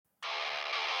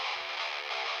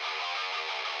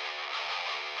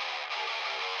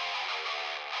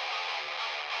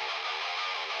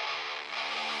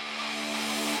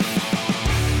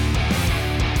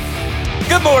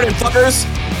Good morning, fuckers.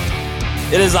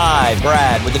 It is I,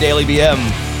 Brad, with the Daily BM,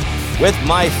 with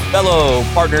my fellow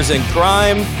partners in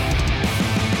crime,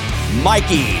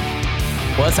 Mikey.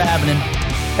 What's happening?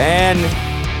 And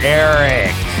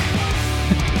Eric.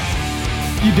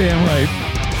 You damn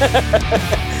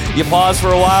right. You paused for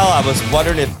a while. I was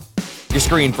wondering if your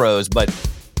screen froze, but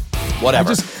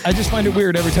whatever. I just find it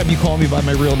weird every time you call me by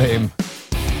my real name.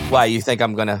 Why, you think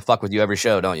I'm going to fuck with you every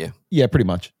show, don't you? Yeah, pretty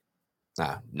much.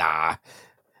 Nah.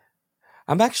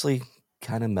 I'm actually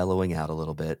kind of mellowing out a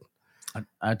little bit.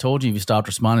 I told you if you stopped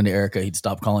responding to Erica, he'd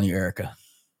stop calling you Erica.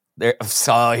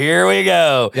 So here we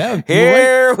go. Yeah,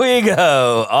 here we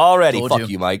go. Already. Fuck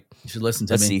you, Mike. You should listen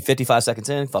to Let's me. see, 55 seconds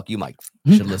in. Fuck you, Mike.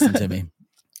 You should listen to me.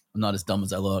 I'm not as dumb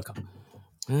as I look. I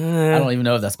don't even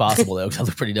know if that's possible, though, because I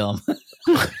look pretty dumb.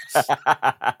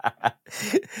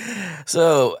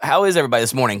 So, how is everybody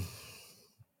this morning?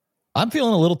 I'm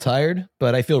feeling a little tired,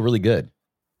 but I feel really good.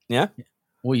 Yeah?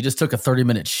 Well, you just took a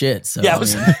 30-minute shit. So Yeah,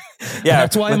 yeah.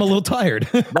 That's why I'm a little tired.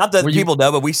 Not that people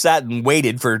know, but we sat and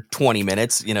waited for 20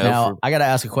 minutes, you know. Now, I got to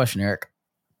ask a question, Eric.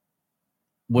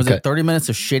 Was it 30 minutes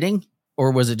of shitting,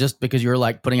 or was it just because you were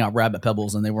like putting out rabbit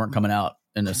pebbles and they weren't coming out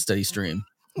in a steady stream?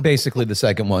 Basically, the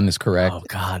second one is correct. Oh,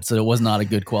 God. So it was not a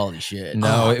good quality shit.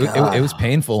 No, it was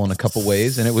painful in a couple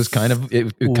ways, and it was kind of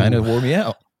wore me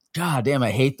out. God damn,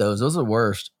 I hate those. Those are the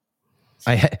worst.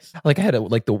 I had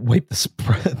to wipe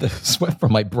the sweat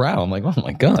from my brow. I'm like, oh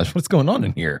my gosh, what's going on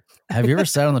in here? Have you ever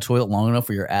sat on the toilet long enough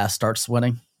where your ass starts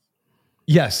sweating?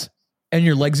 Yes. And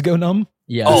your legs go numb?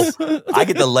 Yes. Oh, I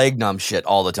get the leg numb shit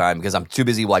all the time because I'm too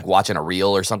busy like watching a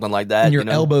reel or something like that. And your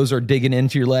elbows are digging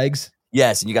into your legs?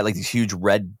 Yes, and you got like these huge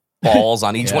red balls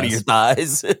on each one of your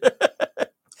thighs.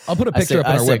 I'll put a picture up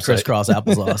on our website. Crisscross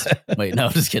applesauce. Wait, no,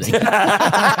 just kidding. Okay,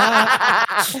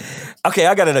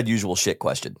 I got an unusual shit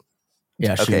question.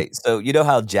 Yeah. Okay, so you know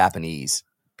how Japanese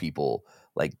people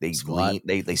like they Squat.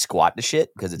 they squat to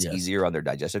shit because it's easier on their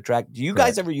digestive tract. Do you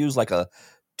guys ever use like a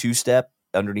 2-step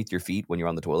underneath your feet when you're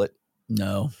on the toilet?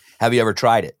 No. Have you ever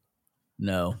tried it?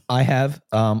 No. I have,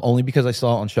 only because I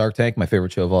saw it on Shark Tank, my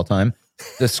favorite show of all time,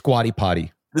 the squatty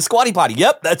potty. The squatty potty.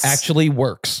 Yep, that's actually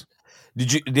works.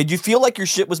 Did you feel like your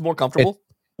shit was more comfortable?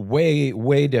 Way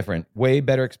different, way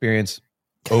better experience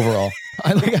overall.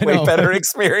 Way better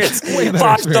experience. Way better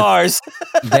 5 experience. stars.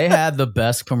 They had the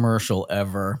best commercial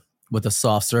ever with the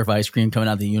soft serve ice cream coming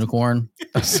out of the unicorn.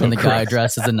 So and the guy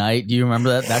dressed as a knight. Do you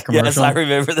remember that commercial? Yes, I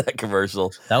remember that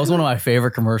commercial. That was one of my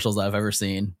favorite commercials I've ever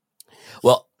seen.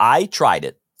 Well, I tried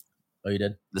it. Oh, you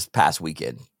did? This past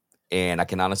weekend. And I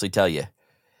can honestly tell you,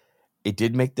 it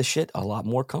did make the shit a lot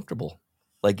more comfortable.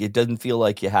 Like, it doesn't feel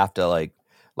like you have to, like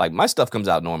my stuff comes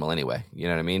out normal anyway. You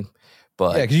know what I mean?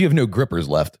 But yeah, because you have no grippers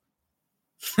left.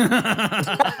 Fuck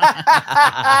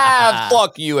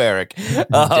you, Eric.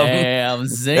 Damn,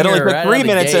 zinger. It only took 3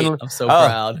 minutes. And I'm so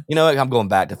proud. You know what? I'm going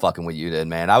back to fucking with you then,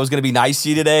 man. I was going to be nice to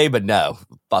you today, but no.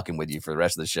 Fucking with you for the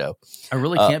rest of the show. I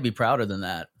really can't be prouder than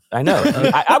that. I know.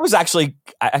 I was actually,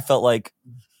 I felt like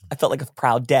a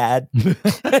proud dad.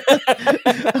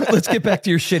 Let's get back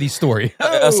to your shitty story.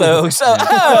 So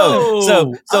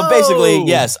basically,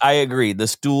 yes, I agree. The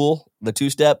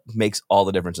 2-step makes all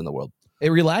the difference in the world. It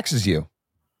relaxes you.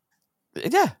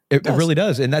 Yeah, it really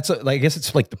does. And that's, I guess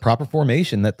it's like the proper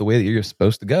formation, that the way that you're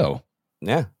supposed to go.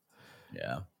 Yeah.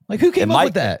 Like, who came up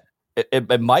with that? And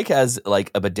Mike has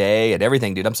like a bidet and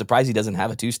everything, dude. I'm surprised he doesn't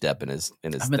have a 2-step in his.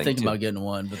 I've been thinking about getting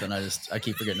one, but then I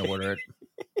keep forgetting to order it.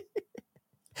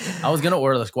 I was gonna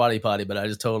order the squatty potty, but I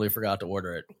just totally forgot to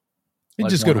order it. You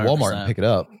just go to Walmart and pick it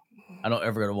up. I don't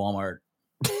ever go to Walmart.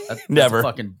 Never.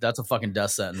 That's a fucking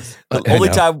death sentence. The only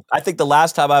time, I think the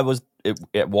last time I was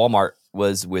at Walmart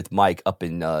was with Mike up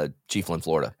in Chiefland,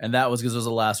 Florida. And that was because it was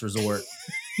a last resort.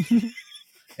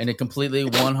 And it completely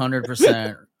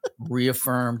 100%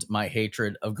 reaffirmed my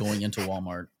hatred of going into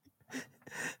Walmart.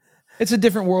 It's a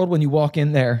different world when you walk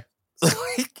in there.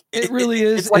 It really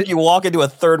is. It's like you walk into a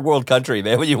third world country,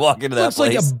 man, when you walk into that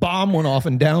place. It's like a bomb went off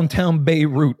in downtown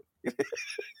Beirut.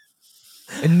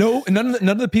 And none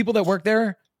of the people that work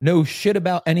there know shit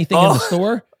about anything in the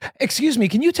store. Excuse me,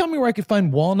 can you tell me where I could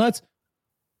find walnuts?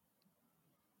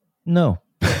 No.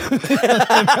 They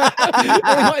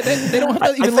don't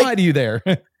have to even lie to you there.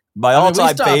 My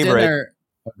all-time favorite.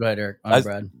 Go ahead, Eric.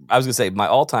 Brad. I was going to say, my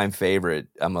all-time favorite,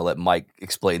 I'm going to let Mike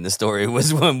explain the story,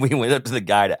 was when we went up to the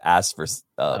guy to ask for...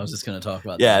 I was just going to talk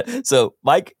about that. Yeah, so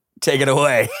Mike, take it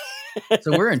away.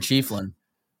 So we're in Chiefland,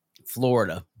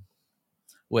 Florida,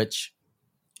 which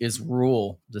is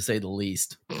rural, to say the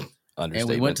least. And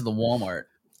we went to the Walmart,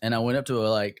 and I went up to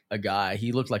a guy.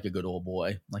 He looked like a good old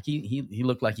boy. Like he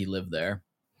looked like he lived there,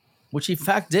 which he in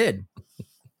fact did.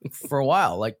 for a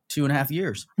while, like 2.5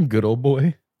 years. Good old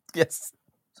boy. Yes.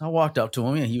 So I walked up to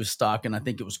him and he was stocking, I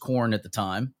think it was corn at the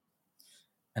time.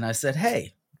 And I said,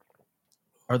 hey,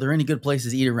 are there any good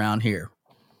places to eat around here?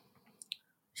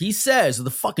 He says with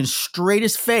the fucking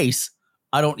straightest face,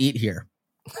 I don't eat here.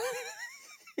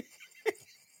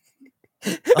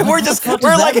 We're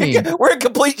in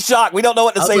complete shock. We don't know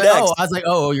what to say next. next. I was like,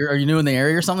 are you new in the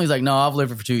area or something? He's like, no, I've lived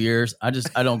here for 2 years.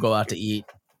 I don't go out to eat.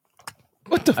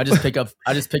 I just pick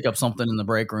up something in the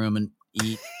break room and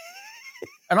eat.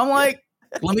 And I'm like,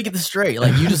 let me get this straight.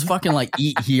 Like, you just fucking like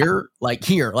eat here, like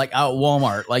out at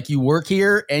Walmart. Like, you work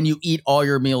here and you eat all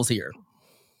your meals here.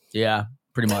 Yeah,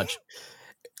 pretty much.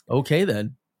 Okay,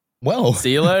 then. Well,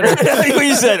 see you later.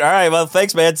 You said, all right, well,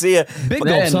 thanks, man. See ya. Big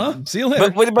gulps, huh? See you later.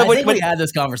 I think we had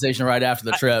this conversation right after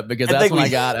the trip because that's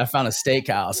when I found a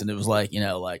steakhouse and it was like,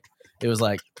 it was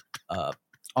like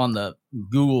on the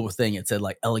Google thing, it said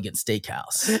like elegant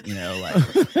steakhouse,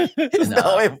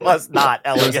 No, it was not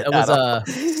elegant.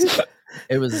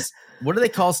 It was, what do they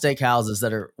call steakhouses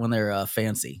that are when they're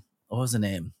fancy? What was the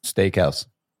name? Steakhouse.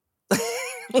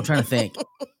 I'm trying to think.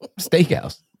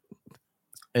 Steakhouse.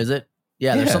 Is it?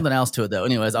 Yeah, there's something else to it though.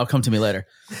 Anyways, I'll come to me later.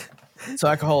 So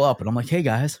I call up and I'm like, hey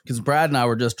guys, because Brad and I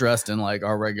were just dressed in like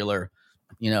our regular,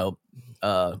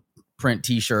 print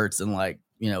t-shirts and like,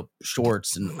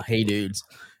 shorts and hey dudes.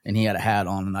 And he had a hat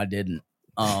on and I didn't.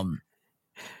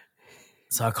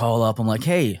 So I call up, I'm like,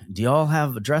 hey, do y'all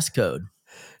have a dress code?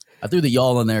 I threw the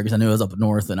y'all in there because I knew I was up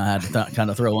north and I had to kind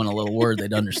of throw in a little word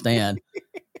they'd understand.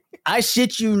 I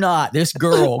shit you not. This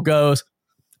girl goes,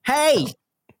 hey,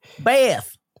 Beth.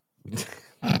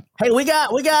 Hey, we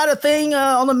got a thing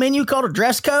on the menu called a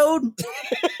dress code.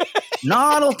 No,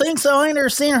 I don't think so. I ain't never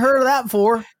seen or heard of that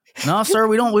before. No, sir,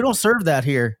 we don't serve that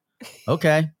here.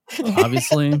 Okay,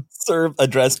 obviously serve a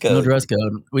dress code. No dress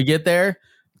code. We get there,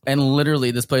 and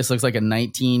literally, this place looks like a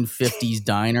 1950s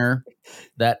diner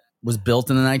that was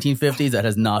built in the 1950s that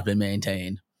has not been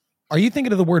maintained. Are you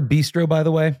thinking of the word bistro, by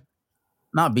the way?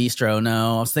 Not bistro.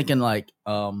 No, I was thinking like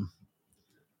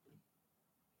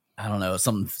I don't know,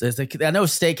 something. I know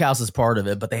steakhouse is part of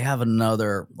it, but they have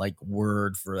another like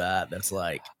word for that. That's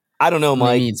like, I don't know,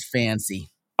 Mike. It's fancy.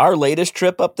 Our latest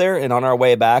trip up there, and on our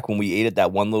way back when we ate at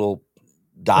that one little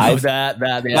dive.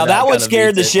 That one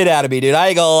scared the shit out of me, dude. I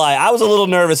ain't gonna lie. I was a little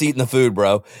nervous eating the food,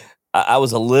 bro. I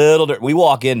was a little. We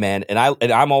walk in, man, and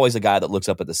I'm always a guy that looks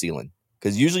up at the ceiling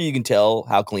because usually you can tell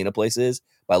how clean a place is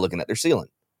by looking at their ceiling.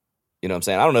 You know what I'm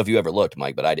saying? I don't know if you ever looked,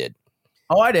 Mike, but I did.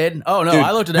 Oh, I did. Oh no, dude,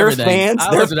 I looked at everything.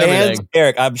 Their fans,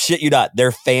 Eric, I'm shit you not.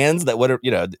 Their fans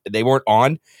that they weren't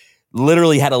on,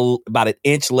 literally had about an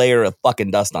inch layer of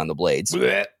fucking dust on the blades.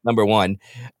 Blech. Number one,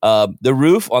 the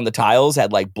roof on the tiles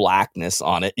had like blackness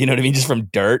on it. You know what I mean? Just from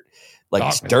dirt, like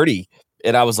it's dirty.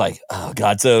 And I was like, oh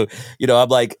God. So I'm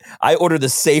like, I ordered the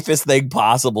safest thing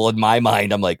possible in my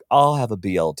mind. I'm like, I'll have a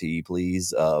BLT,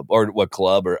 please, or what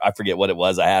club, or I forget what it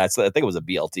was I had. I think it was a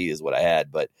BLT is what I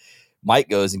had, but. Mike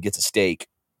goes and gets a steak.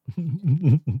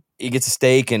 He gets a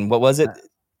steak, and what was it?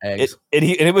 Eggs.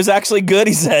 It was actually good.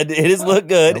 He said it just looked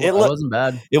good. It wasn't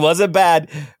bad. It wasn't bad,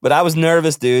 but I was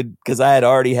nervous, dude, because I had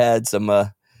already had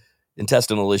some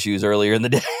intestinal issues earlier in the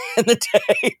day,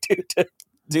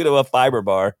 due to a fiber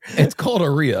bar. It's called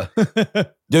urea,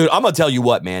 dude. I'm gonna tell you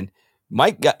what, man.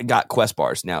 Mike got Quest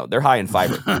bars. Now they're high in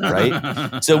fiber,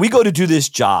 right? So we go to do this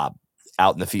job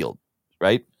out in the field,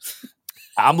 right?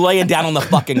 I'm laying down on the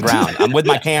fucking ground. I'm with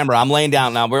my camera. I'm laying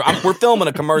down now. We're filming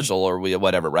a commercial or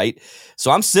whatever, right?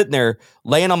 So I'm sitting there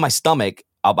laying on my stomach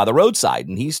out by the roadside,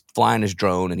 and he's flying his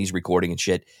drone and he's recording and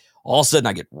shit. All of a sudden,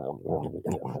 I get,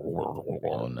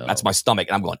 oh, no. That's my stomach,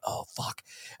 and I'm going, oh fuck!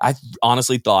 I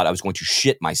honestly thought I was going to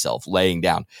shit myself laying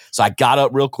down. So I got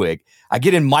up real quick. I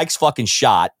get in Mike's fucking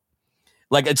shot.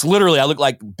 Like, it's literally, I look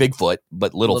like Bigfoot,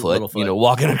 but Littlefoot,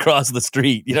 walking across the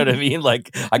street. You know what I mean?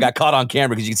 Like, I got caught on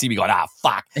camera because you can see me going,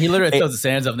 fuck. He literally throws his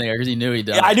hands up in the air because he knew he'd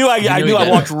done it. I knew I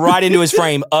walked right into his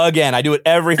frame again. I do it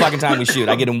every fucking time we shoot.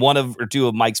 I get in one or two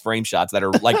of Mike's frame shots that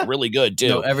are, like, really good, too.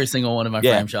 No, every single one of my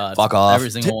frame shots. Fuck off. Every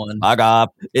single one. Fuck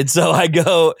off. And so I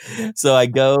go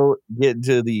get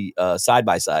into the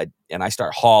side-by-side, and I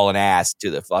start hauling ass to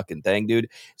the fucking thing, dude.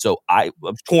 So I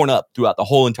was torn up throughout the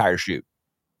whole entire shoot.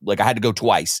 Like, I had to go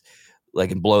twice,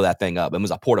 and blow that thing up. It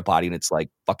was a porta potty, and it's like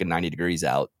fucking 90 degrees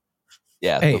out.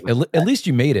 Yeah. Hey, at least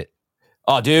you made it.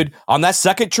 Oh, dude, on that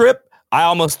second trip, I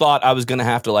almost thought I was gonna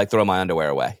have to throw my underwear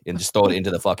away and just throw it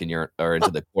into the fucking urine or into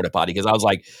the porta potty because I was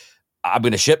like, I'm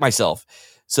gonna shit myself.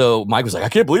 So Mike was like, I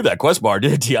can't believe that Quest bar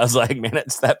did it to you. I was like, man,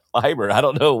 it's that fiber. I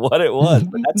don't know what it was,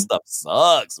 but that stuff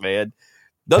sucks, man.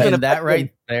 And that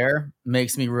right there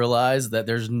makes me realize that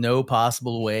there's no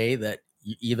possible way that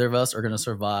either of us are going to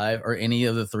survive, or any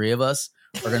of the three of us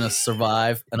are going to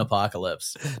survive an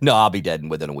apocalypse. No, I'll be dead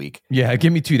within a week. Yeah,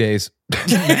 give me 2 days.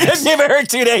 Give Eric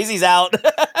 2 days, he's out.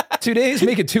 2 days,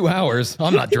 make it 2 hours.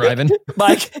 I'm not driving.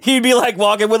 Mike, he'd be like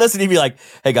walking with us and he'd be like,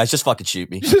 hey guys, just fucking shoot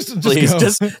me. Please, go.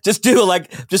 just do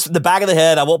like, just the back of the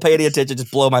head. I won't pay any attention.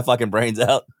 Just blow my fucking brains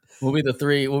out. We'll be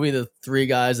the three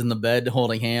guys in the bed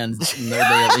holding hands. And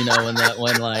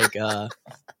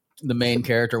the main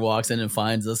character walks in and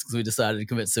finds us because we decided to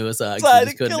commit suicide.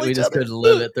 We just couldn't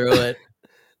live it through it.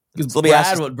 Because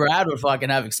Brad would fucking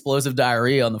have explosive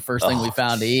diarrhea on the first thing we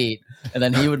found to eat, and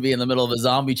then he would be in the middle of a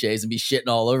zombie chase and be shitting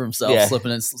all over himself,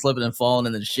 slipping and falling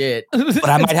in the shit. But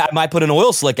I might put an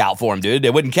oil slick out for him, dude.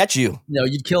 It wouldn't catch you. No,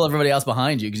 you'd kill everybody else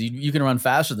behind you because you can run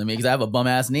faster than me because I have a bum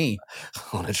ass knee.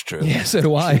 Oh, that's true. Yeah, so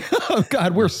do I. Oh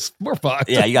God, we're fucked.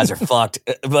 Yeah, you guys are fucked.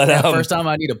 But first time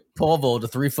I need a pole vault, a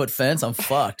 3-foot fence, I'm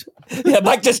fucked. Yeah,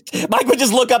 Mike would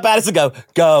just look up at us and go.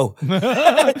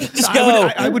 Just go.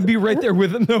 I would be right there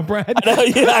with him though, Brad. I know,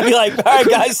 yeah, I'd be like, all right,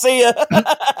 guys, see ya.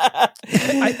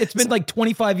 It's been like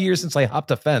 25 years since I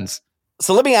hopped a fence.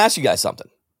 So let me ask you guys something.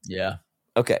 Yeah.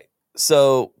 Okay.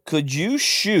 So could you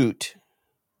shoot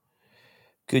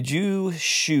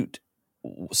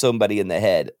somebody in the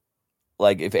head?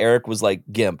 Like if Eric was like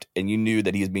gimped and you knew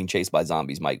that he was being chased by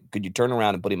zombies, Mike, could you turn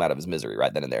around and put him out of his misery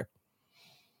right then and there?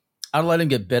 I'd let him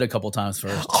get bit a couple times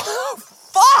first.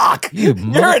 Fuck! You're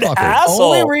an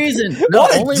asshole. Only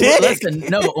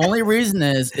reason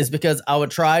is because I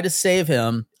would try to save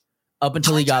him up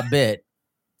until he got bit.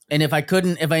 And if I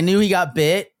knew he got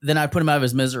bit, then I'd put him out of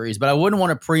his miseries. But I wouldn't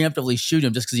want to preemptively shoot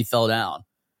him just because he fell down.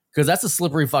 Because that's a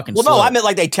slippery fucking slope. No, I meant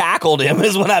like they tackled him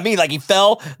is what I mean. Like he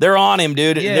fell, they're on him,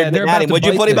 dude. Yeah, they're at him. Would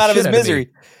you put him out of his misery?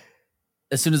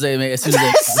 As soon as they bit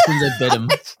him.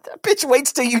 That bitch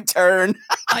waits till you turn.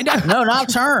 I know. No, not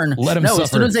turn. Let him suffer.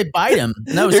 As soon as they bite him.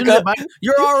 Your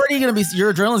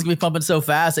adrenaline's gonna be pumping so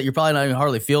fast that you're probably not even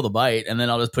hardly feel the bite, and then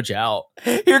I'll just put you out.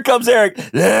 Here comes Eric.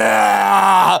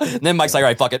 Yeah! And then Mike's like, all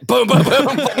right, fuck it. Boom, boom,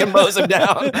 boom. Fucking mows him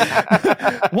down.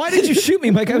 Why did you shoot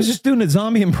me, Mike? I was just doing a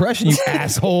zombie impression, you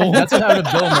asshole. That's what happened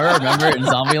to Bill Murray, remember, in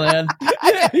Zombieland?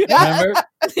 Remember?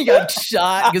 He got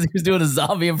shot because he was doing a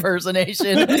zombie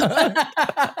impersonation.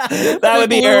 That would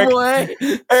be Eric.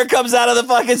 Eric comes out of the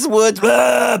fucking woods.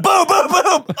 Boom, boom,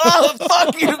 boom. Oh,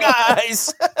 fuck you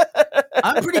guys.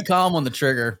 I'm pretty calm on the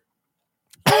trigger.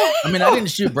 I mean, I didn't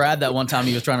shoot Brad that one time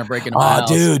he was trying to break into my house.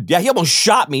 Dude. Yeah, he almost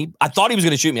shot me. I thought he was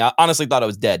going to shoot me. I honestly thought I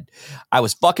was dead. I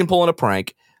was fucking pulling a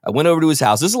prank. I went over to his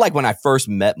house. This is like when I first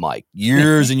met Mike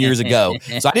years and years ago.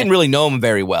 So I didn't really know him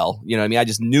very well. You know what I mean? I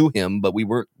just knew him, but we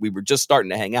were just starting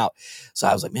to hang out. So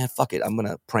I was like, man, fuck it. I'm going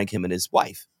to prank him and his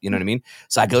wife. You know what I mean?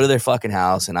 So I go to their fucking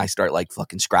house and I start like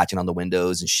fucking scratching on the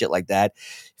windows and shit like that.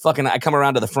 Fucking, I come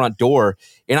around to the front door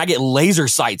and I get laser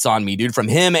sights on me, dude, from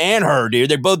him and her, dude.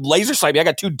 They're both laser sight me. I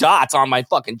got 2 dots on my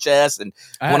fucking chest and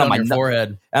one on my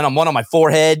forehead. And on one on my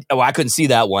forehead. Oh, I couldn't see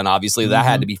that one, obviously. That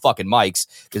had to be fucking Mike's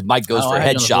because Mike goes for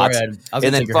headshots. And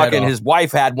then fucking his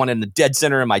wife had one in the dead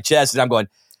center of my chest. And I'm going,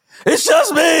 it's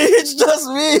just me. It's just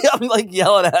me. I'm like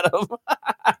yelling at him.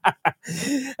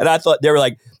 And I thought they were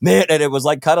like, man. And it was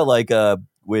like kind of like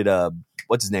with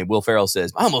what's his name? Will Ferrell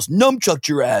says, I almost nunchucked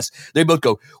your ass. They both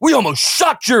go, we almost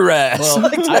shot your ass.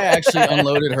 Well, I actually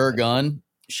unloaded her gun.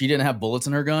 She didn't have bullets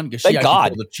in her gun because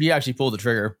she actually pulled the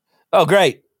trigger. Oh,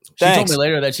 great. Thanks. She told me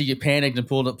later that she panicked and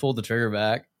pulled the trigger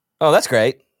back. Oh, that's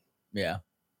great. Yeah.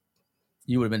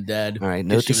 You would have been dead. All right,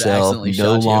 note to self: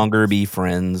 no longer be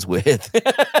friends with.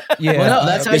 Yeah, well, no,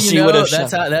 that's how you know.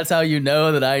 That's how you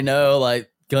know that I know like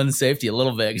gun safety a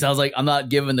little bit because I was like, I'm not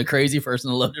giving the crazy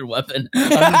person a loaded weapon. I'm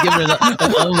just giving an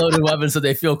unloaded weapon so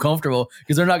they feel comfortable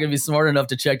because they're not going to be smart enough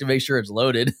to check to make sure it's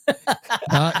loaded.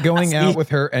 Not going out with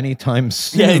her anytime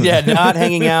soon. Yeah, not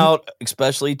hanging out,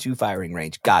 especially to firing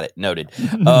range. Got it, noted.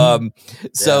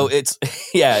 So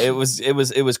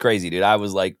it was crazy, dude. I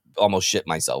was like almost shit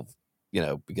myself. You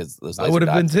know, because those I would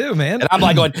have been too, man. And I'm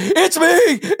like going, it's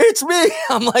me.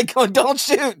 I'm like going, don't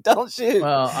shoot.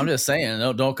 Well, I'm just saying,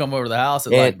 don't come over to the house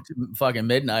at like fucking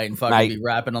midnight and fucking be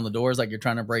rapping on the doors like you're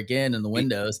trying to break in the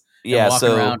windows. Yeah, and walking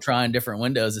around trying different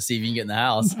windows to see if you can get in the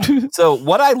house. So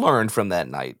what I learned from that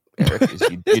night, Eric,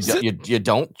 is you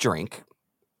don't drink.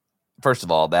 First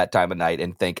of all, that time of night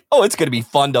and think, oh, it's going to be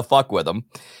fun to fuck with them.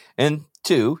 And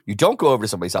 2, you don't go over to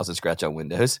somebody's house and scratch on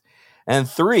windows. And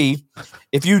 3,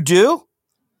 if you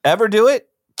ever do it,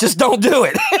 just don't do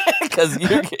it because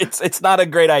it's not a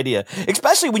great idea,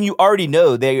 especially when you already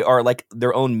know they are like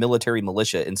their own military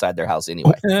militia inside their house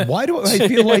anyway. Why do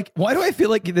I feel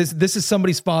like this is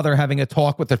somebody's father having a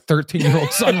talk with a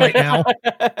 13-year-old son right now?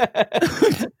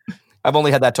 I've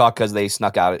only had that talk because they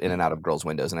snuck out in and out of girls'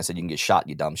 windows, and I said, "You can get shot,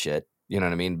 you dumb shit." You know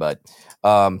what I mean? But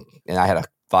and I had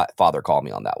a father call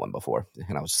me on that one before,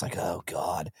 and I was just like, "Oh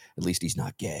God, at least he's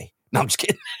not gay." No, I'm just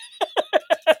kidding.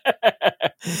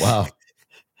 Wow.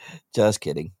 Just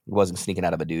kidding. He wasn't sneaking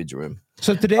out of a dude's room.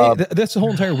 So today, that's the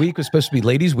whole entire week was supposed to be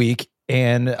Ladies' Week,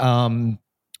 and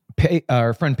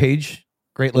our friend Paige,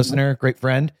 great listener, great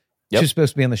friend, she's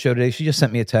supposed to be on the show today. She just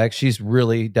sent me a text. She's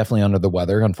really definitely under the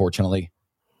weather, unfortunately.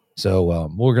 So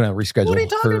we're gonna reschedule. What are you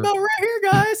talking about right here,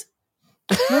 guys?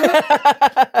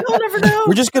 You'll never know.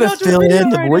 We're just gonna fill in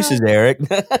the voices, now. Eric.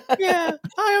 Yeah.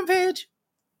 Hi, I'm Paige.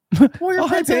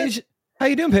 Hi, Paige. How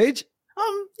you doing, Paige?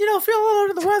 Feel a little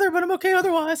under the weather, but I'm okay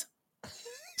otherwise.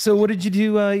 So what did you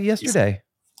do yesterday?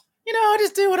 I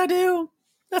just do what I do.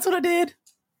 That's what I did.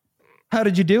 How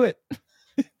did you do it?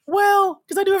 Well,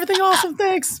 because I do everything awesome.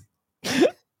 Thanks.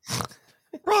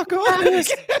 Rock on. You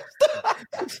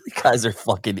guys are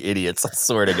fucking idiots. I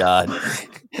swear to God.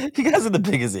 You guys are the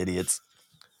biggest idiots.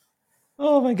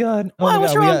 Oh my God. Why?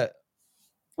 What's wrong?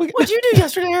 What'd you do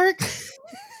yesterday, Eric?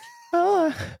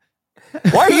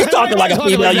 Why are you talking like a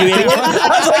female, you idiot?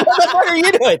 I was like, what the fuck are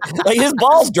you doing? Like his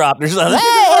balls dropped. There's like, hey,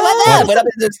 what went up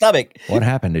in his stomach? What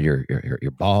happened? Did your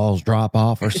balls drop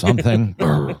off or something?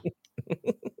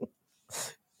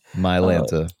 My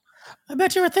Lanta. I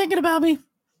bet you were thinking about me.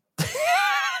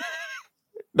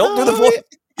 Don't do the voice.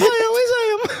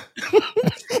 I always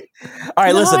am. All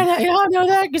right, listen. I know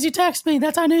that because you text me.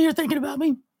 That's how I knew you're thinking about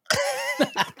me.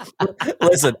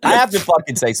 Listen, I have to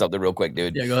fucking say something real quick,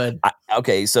 dude. Yeah, go ahead.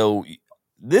 Okay, so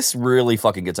this really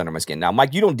fucking gets under my skin. Now,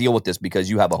 Mike, you don't deal with this because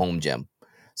you have a home gym.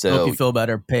 So hope you feel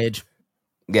better, Paige.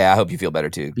 Yeah, I hope you feel better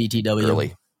too.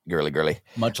 BTW. Girly.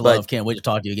 Much love. Can't wait to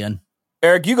talk to you again.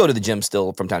 Eric, you go to the gym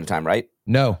still from time to time, right?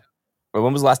 No. Or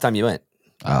when was the last time you went?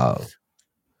 Oh.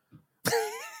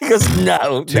 Because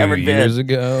no, 2 years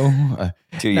ago.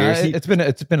 2 years. It's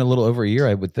been a little over a year,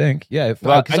 I would think. Yeah.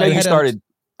 Well, I know you started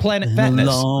Planet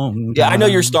Fatness. Yeah, I know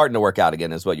you're starting to work out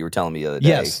again, is what you were telling me the other day.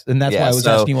 Yes, and that's why I was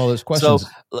asking you all those questions.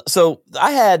 So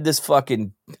I had this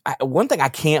one thing I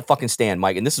can't fucking stand,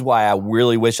 Mike, and this is why I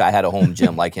really wish I had a home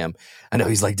gym like him. I know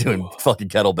he's like doing fucking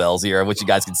kettlebells here. I wish you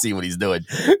guys could see what he's doing.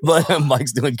 But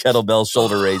Mike's doing kettlebell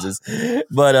shoulder raises.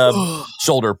 But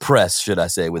shoulder press, should I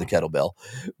say, with a kettlebell.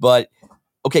 But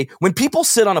okay, when people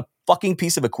sit on a fucking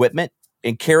piece of equipment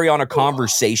and carry on a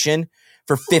conversation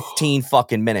for 15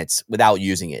 fucking minutes without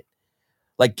using it.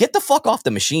 Like, get the fuck off the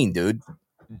machine, dude.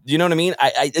 You know what I mean?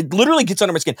 It literally gets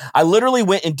under my skin. I literally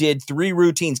went and did 3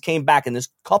 routines, came back, and this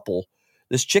couple,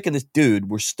 this chick and this dude,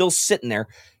 were still sitting there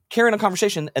carrying a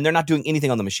conversation, and they're not doing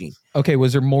anything on the machine. Okay,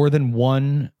 was there more than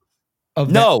one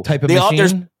of that type of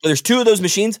machine? There's 2 of those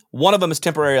machines. One of them is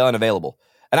temporarily unavailable.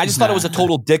 And I just thought it was a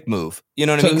total dick move. You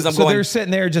know what I mean? Because they're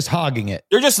sitting there just hogging it.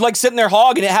 They're just like sitting there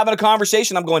hogging it, having a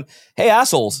conversation. I'm going, hey,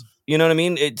 assholes. You know what I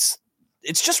mean? It's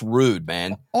just rude,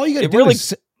 man. All you got to do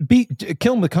is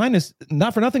kill them with kindness.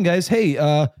 Not for nothing, guys. Hey,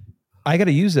 I got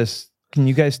to use this. Can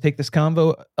you guys take this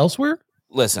convo elsewhere?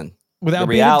 Listen, without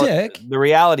being a dick. The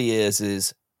reality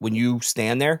is when you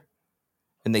stand there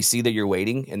and they see that you're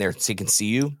waiting and they can see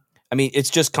you. I mean, it's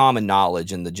just common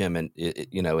knowledge in the gym, and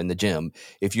in the gym,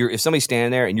 if somebody's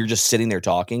standing there and you're just sitting there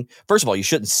talking, first of all, you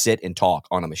shouldn't sit and talk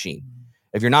on a machine.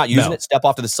 If you're not using it, step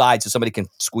off to the side so somebody can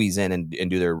squeeze in and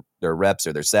do their reps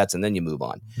or their sets, and then you move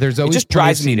on. There's always it just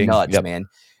drives me nuts, man.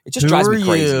 It just drives me crazy.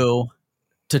 Who are you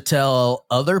to tell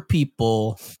other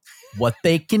people what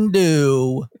they can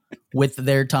do with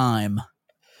their time?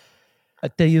 I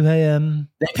tell you,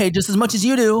 they pay just as much as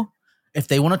you do. If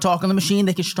they want to talk on the machine,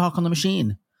 they can talk on the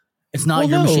machine. It's not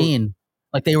your machine.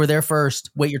 Like, they were there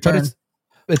first. Wait your turn.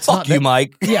 It's fuck you,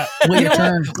 Mike. Yeah, wait your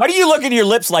turn. Why do you look at your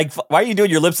lips like? Why are you doing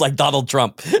your lips like Donald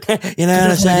Trump? You know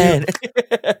what I'm saying?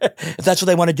 If that's what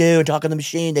they want to do and talk on the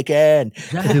machine, they can.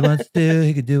 If he wants to,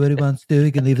 he can do what he wants to.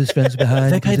 He can leave his friends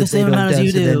behind. They pay the same amount as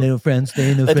you do.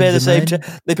 They pay the same.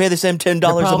 They pay the same $10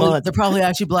 a month. They're probably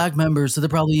actually black members, so they're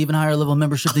probably even higher level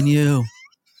membership than you.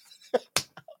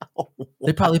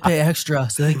 They probably pay extra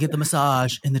so they can get the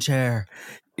massage in the chair.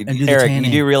 Eric,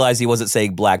 you do realize he wasn't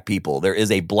saying black people. There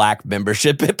is a black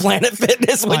membership at Planet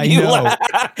Fitness.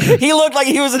 He looked like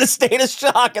he was in a state of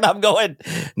shock, and I'm going,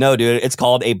 no, dude, it's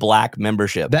called a black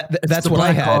membership. That's what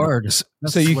I had. Card.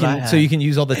 So you can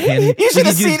use all the tanning. You should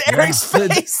have seen Eric's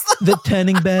face. The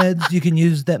tanning beds. You can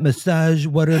use that massage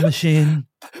water machine.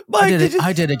 Mike,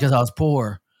 I did it because I was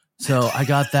poor, so I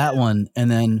got that one, and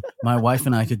then my wife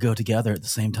and I could go together at the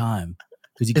same time.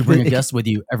 Because you can bring a guest with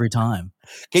you every time.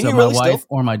 Can you my wife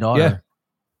or my daughter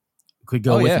could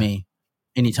go with me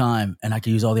anytime, and I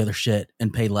could use all the other shit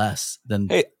and pay less than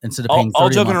instead of paying 30 all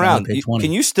joking a month, around. I pay 20.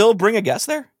 Can you still bring a guest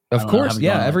there? Of course,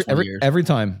 yeah. Every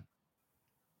time.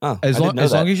 Oh, As long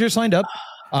as you're signed up.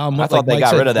 I thought they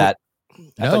got rid of that.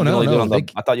 No.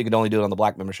 I thought you could only do it on the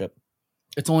black membership.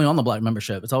 It's only on the black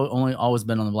membership. It's only always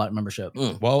been on the black membership.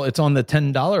 Well, it's on the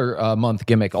 $10 a month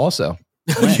gimmick also.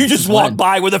 You just walk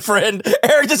by with a friend.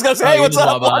 Eric just goes, "Hey, what's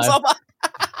up? What's up?"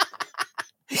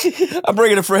 I'm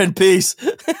bringing a friend. Peace.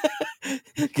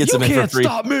 Gets him in for free.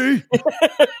 Stop me.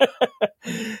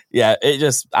 Yeah, it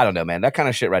just, I don't know, man. That kind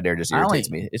of shit right there just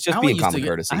irritates me. It's just being common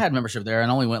courtesy. I had membership there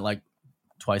and only went like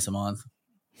twice a month.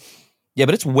 Yeah,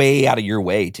 but it's way out of your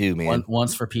way too, man.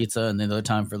 Once for pizza and the other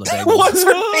time for the bagels. Once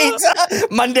for pizza.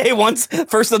 Monday, once,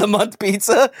 first of the month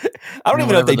pizza. I don't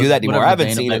even know if they do that anymore. I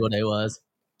haven't seen it. Day was.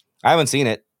 I haven't seen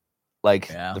it. Like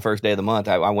the first day of the month,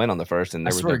 I went on the first, and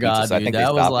there was no pizza. So I think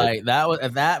that was like that was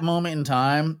at that moment in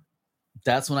time.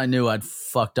 That's when I knew I'd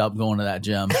fucked up going to that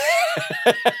gym.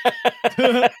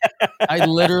 I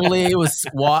literally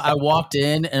I walked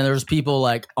in and there was people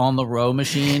like on the row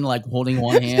machine, like holding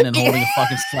one hand and holding a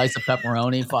fucking slice of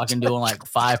pepperoni, fucking doing like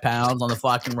 5 pounds on the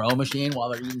fucking row machine while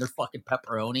they're eating their fucking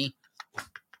pepperoni.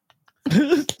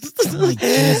 Like,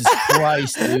 Jesus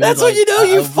Christ, dude. That's when you know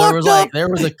you fucked up. There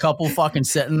was a couple fucking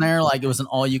sitting there like it was an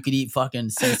all-you-could-eat fucking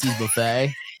Cece's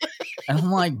buffet. And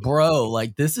I'm like, bro,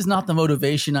 like, this is not the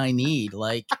motivation I need.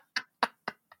 Like,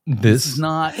 this is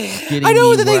not getting me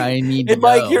where I need to go.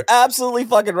 Mike, you're absolutely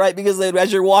fucking right, because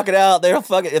as you're walking out, they'll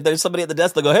fucking, if there's somebody at the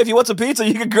desk, they'll go, "Hey, if you want some pizza,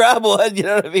 you can grab one." You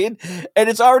know what I mean? And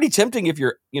it's already tempting if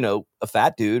you're, a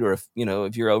fat dude, or if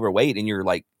you're overweight and you're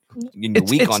like, you're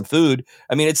weak on food.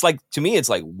 I mean, it's like, to me, it's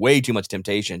like way too much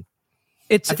temptation.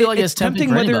 I feel like it's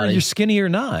tempting whether you're skinny or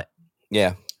not.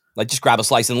 Yeah. Like, just grab a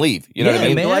slice and leave. You know what I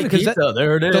mean? Man, like pizza.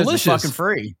 There it is. Delicious. It's fucking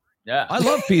free. Yeah. I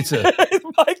love pizza.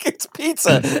 Mike, it's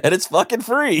pizza and it's fucking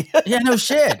free. Yeah, no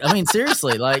shit. I mean,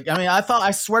 seriously. Like, I mean,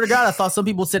 I swear to God, I thought some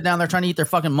people sit down there trying to eat their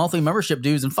fucking monthly membership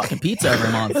dues and fucking pizza every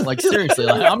month. Like, seriously.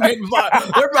 Like, I'm getting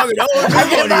they're fucking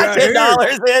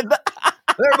 $10 in.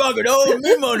 They're fucking owing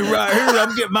me money right here.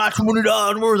 I'm getting my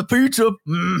 $20 worth of pizza.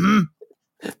 Mm-hmm.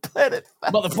 Planet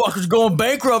Motherfuckers going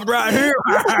bankrupt right here.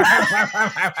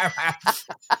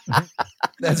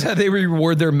 That's how they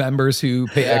reward their members who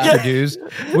pay extra dues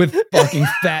with fucking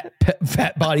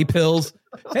fat body pills.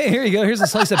 Hey, here you go. Here's a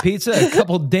slice of pizza, a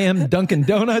couple damn Dunkin'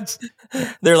 Donuts.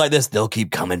 They're like this. They'll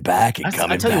keep coming back and coming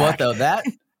back. I tell you what, though, that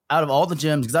out of all the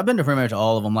gyms, because I've been to pretty much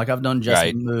all of them. Like, I've done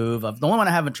Just Move. The only one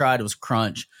I haven't tried was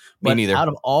Crunch. But Me neither. Out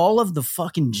of all of the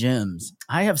fucking gyms,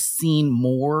 I have seen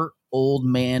more old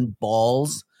man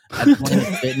balls at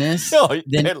Planet Fitness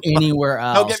than anywhere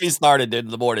else. Don't get me started, dude,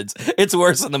 in the mornings. It's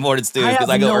worse in the mornings, too, because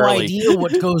I go early. I have no idea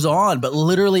what goes on, but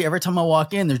literally every time I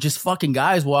walk in, there's just fucking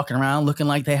guys walking around looking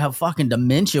like they have fucking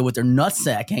dementia with their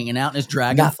nutsack hanging out and it's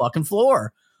dragging the fucking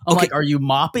floor. I'm like, are you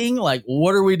mopping? Like,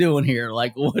 what are we doing here?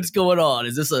 Like, what's going on?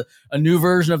 Is this a new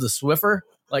version of the Swiffer?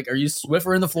 Like, are you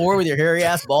Swiffer in the floor with your hairy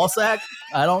ass ball sack?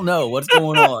 I don't know what's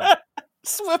going on.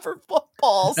 Swiffer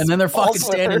balls. And then they're fucking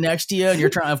standing next to you and you're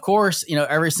trying, of course,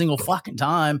 every single fucking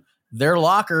time their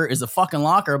locker is a fucking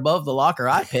locker above the locker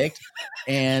I picked.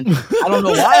 And I don't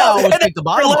know why I always pick the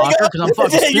bottom locker because I'm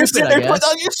fucking stupid, I guess. Put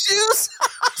on your shoes.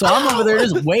 So I'm over there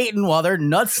just waiting while their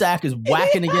nutsack is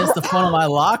whacking against the front of my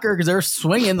locker because they're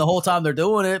swinging the whole time they're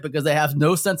doing it because they have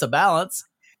no sense of balance.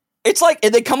 It's like,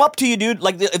 if they come up to you, dude,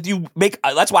 like, if you make,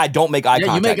 that's why I don't make eye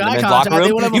contact. You make in the eye men's contact. locker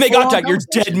room. You make eye contact, you're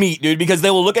dead meat, dude, because they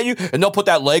will look at you and they'll put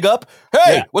that leg up.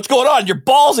 Hey, what's going on? Your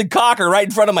balls and cock are right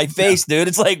in front of my face, dude.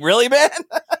 It's like, really, man?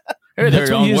 Hey there,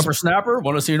 young whippersnapper.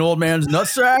 Want to see an old man's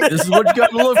nutsack? This is what you got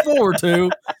to look forward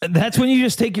to. That's when you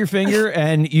just take your finger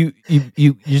and you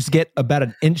just get about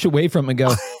an inch away from it and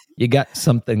go, you got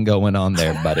something going on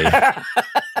there, buddy.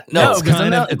 No,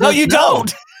 you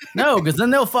don't. No, because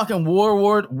then they'll fucking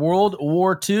World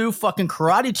War II fucking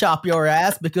karate chop your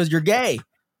ass because you're gay.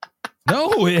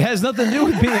 No, it has nothing to do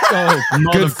with being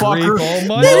motherfucker.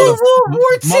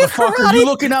 Motherfucker, you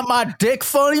looking at my dick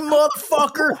funny,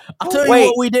 motherfucker? I'll tell you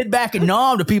what we did back in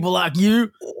Nam to people like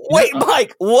you. Wait,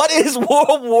 Mike, what is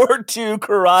World War II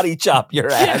karate chop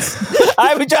your ass?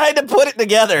 I'm trying to put it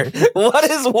together. What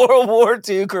is World War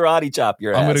II karate chop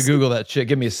your ass? I'm going to Google that shit.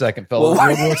 Give me a second, fellas.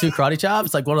 World War II karate chop?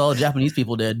 It's like what all the Japanese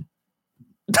people did.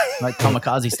 Like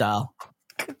kamikaze style.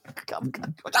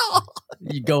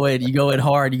 You go in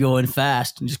hard, you go in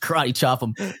fast, and just karate chop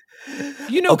them.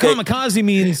 Kamikaze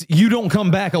means you don't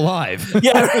come back alive.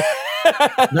 Yeah.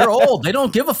 They're old. They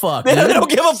don't give a fuck. They don't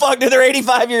give a fuck, dude. They're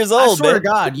 85 years old. I swear to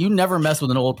God, you never mess with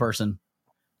an old person.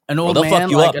 An old man,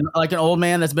 like an old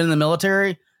man that's been in the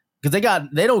military, because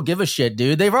they don't give a shit,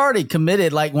 dude. They've already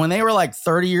committed. Like when they were like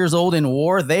 30 years old in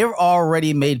war, they've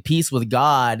already made peace with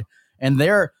God, and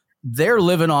they're they're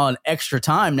living on extra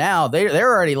time now.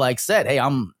 They're already like said, hey,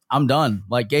 I'm done.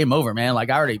 Like game over, man. Like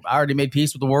I already made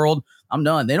peace with the world. I'm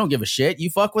done. They don't give a shit. You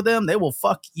fuck with them, they will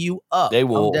fuck you up. They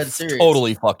will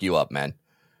totally fuck you up, man.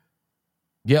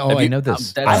 Yeah. Oh, I know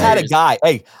this. I had a guy.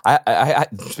 Hey, I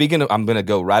speaking of, I'm going to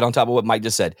go right on top of what Mike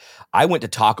just said. I went to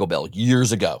Taco Bell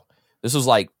years ago. This was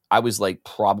like, I was like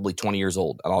probably 20 years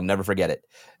old, and I'll never forget it.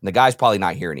 And the guy's probably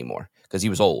not here anymore because he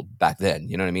was old back then.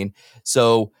 You know what I mean?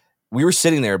 So we were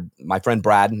sitting there, my friend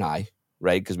Brad and I,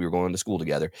 right? Because we were going to school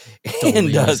together.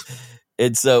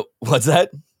 And so, what's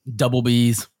that? Double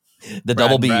B's. The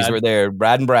double B's were there.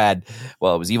 Brad and Brad.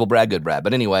 Well, it was evil Brad, good Brad.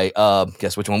 But anyway,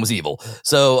 guess which one was evil?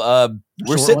 So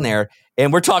we're sitting there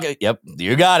and we're talking. Yep,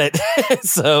 you got it.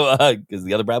 So because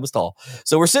the other Brad was tall.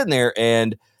 So we're sitting there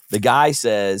and the guy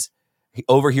says, he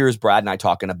overhears Brad and I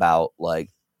talking about like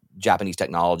Japanese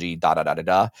technology, da da da da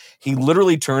da. He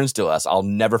literally turns to us. I'll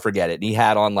never forget it. And he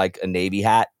had on like a Navy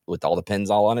hat with all the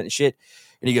pins all on it and shit.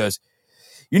 And he goes,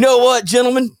 "You know what,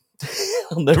 gentlemen?"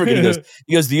 I'll never forget.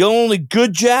 He goes, "The only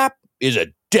good Jap is a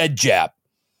dead Jap."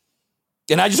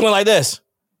 And I just went like this.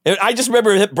 And I just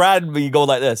remember Brad and me going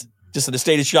like this, just in a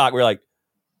state of shock. We're like,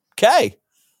 okay,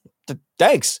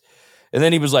 thanks. And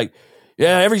then he was like,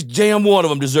 "Yeah, every damn one of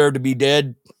them deserved to be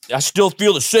dead. I still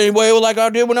feel the same way like I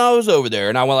did when I was over there."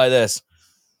 And I went like this.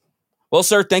 "Well,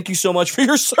 sir, thank you so much for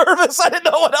your service." I didn't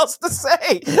know what else to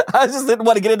say. I just didn't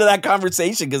want to get into that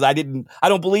conversation because I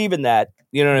don't believe in that.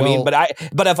 You know what I mean?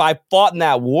 But if I fought in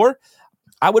that war,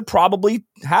 I would probably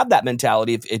have that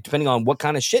mentality depending on what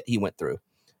kind of shit he went through.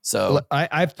 So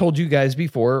I've told you guys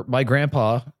before, my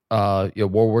grandpa,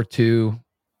 World War II,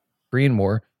 Korean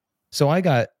War. So I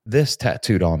got this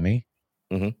tattooed on me.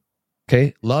 Mm-hmm.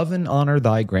 Okay. "Love and honor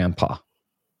thy grandpa."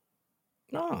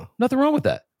 Oh. Nothing wrong with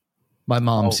that. My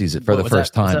mom sees it for the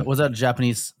first time. Was that a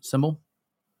Japanese symbol?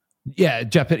 Yeah.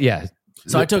 Yeah.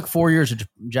 So I took 4 years of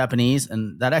Japanese,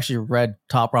 and that actually read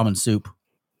 "top ramen soup."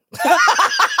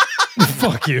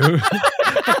 Fuck you.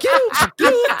 Fuck you. Fuck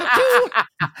you. Fuck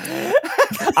you.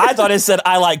 I thought it said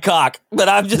 "I like cock," but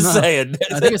I'm just saying.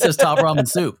 I think it says "top ramen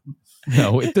soup."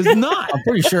 No, it does not. I'm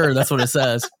pretty sure that's what it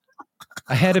says.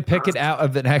 I had to pick it out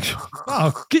of an actual.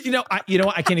 Oh, you know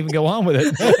what? I can't even go on with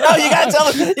it. No, you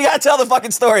gotta tell the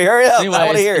fucking story. Hurry up! Anyways, I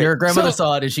want to hear it. Your grandmother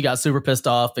saw it and she got super pissed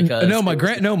off because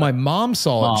my mom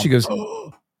saw it. She goes,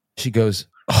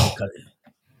 "Oh,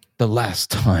 the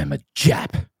last time a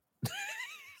Jap,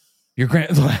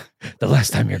 the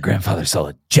last time your grandfather saw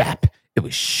a Jap, it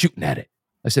was shooting at it."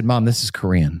 I said, "Mom, this is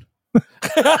Korean."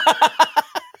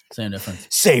 Same difference.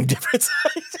 Same difference.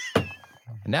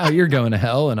 Now you're going to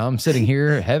hell, and I'm sitting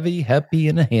here heavy, happy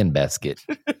in a handbasket.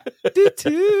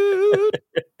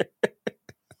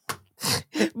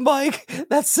 Mike,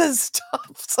 that says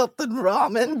 "stop something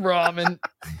ramen."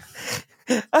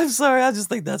 I'm sorry, I just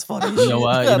think that's funny. You know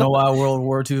why? You know why World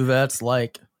War II vets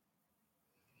like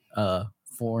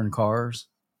foreign cars?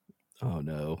 Oh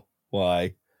no,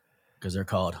 why? Because they're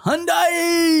called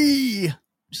Hyundai,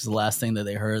 which is the last thing that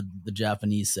they heard the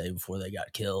Japanese say before they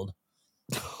got killed.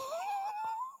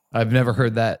 I've never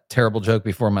heard that terrible joke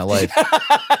before in my life.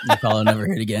 You probably never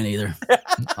hear it again either.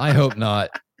 I hope not.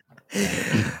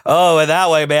 Oh, and that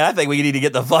way, man, I think we need to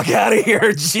get the fuck out of here.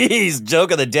 Jeez,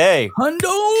 joke of the day.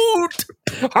 Hyundai.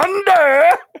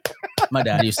 My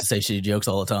dad used to say shitty jokes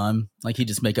all the time. Like he'd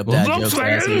just make up dad jokes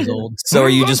as he was old. So are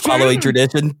you just following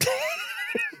tradition?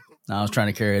 I was trying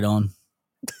to carry it on.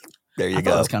 There you I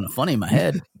go. It's kind of funny in my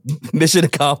head. Mission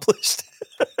accomplished.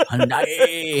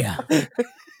 Hyundai.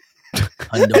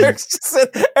 Eric's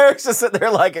just sitting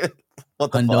there like,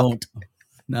 what the fuck?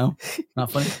 No, not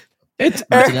funny. It's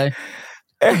not today.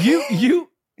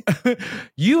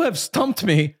 You have stumped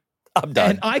me. I'm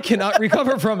done. And I cannot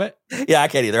recover from it. Yeah, I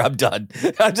can't either. I'm done.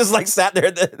 I just like sat there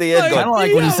at the end. Kind of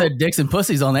like when you said dicks and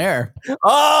pussies on the air.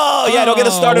 Oh, yeah. Don't get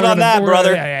us started on that,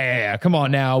 brother. Yeah. Come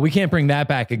on now. We can't bring that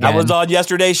back again. That was on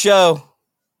yesterday's show.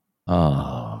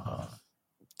 Oh.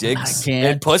 Dicks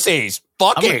and pussies.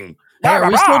 Fucking. Hey,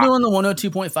 are we still doing the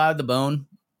 102.5 The Bone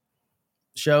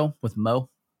show with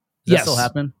Mo? Does that still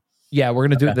happen? Yeah, we're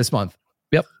going to do it this month.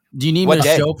 Yep. Do you need me to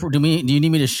show? Do you need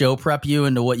me to show prep you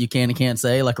into what you can and can't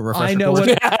say, like a refresher? I know course?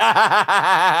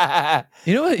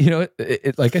 You know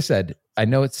what? Like I said, I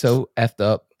know it's so effed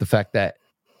up the fact that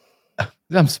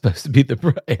I'm supposed to be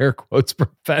the air quotes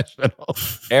professional.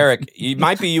 Eric, it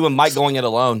might be you and Mike going it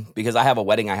alone because I have a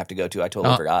wedding I have to go to. I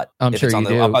totally forgot. I'm sure you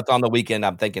do. If it's on the weekend,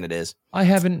 I'm thinking it is. I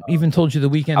haven't even told you the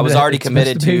weekend. I was already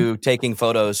committed to taking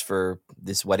photos for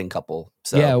this wedding couple.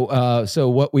 So yeah. So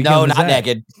what weekend? No, not that?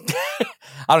 naked.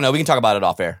 I don't know. We can talk about it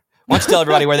off air. Why don't you tell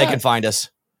everybody where they can find us?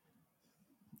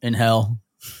 In hell.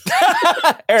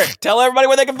 Eric, tell everybody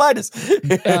where they can find us.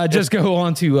 Just go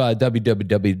on to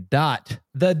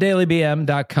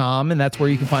www.thedailybm.com, and that's where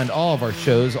you can find all of our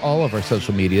shows, all of our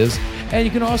social medias. And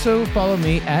you can also follow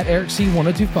me at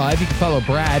EricC1025. You can follow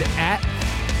Brad at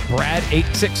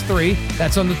Brad863.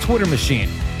 That's on the Twitter machine.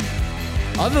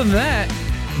 Other than that,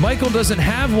 Michael doesn't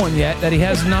have one yet that he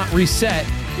has not reset.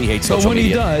 He hates social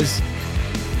media. But when he does,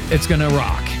 it's going to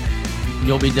rock.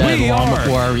 You'll be dead long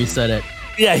before I reset it.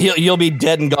 Yeah, you'll be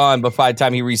dead and gone by the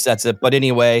time he resets it. But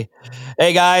anyway,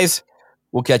 hey guys,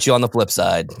 we'll catch you on the flip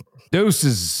side.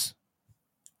 Deuces.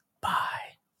 Bye.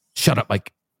 Shut up,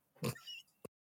 Mike.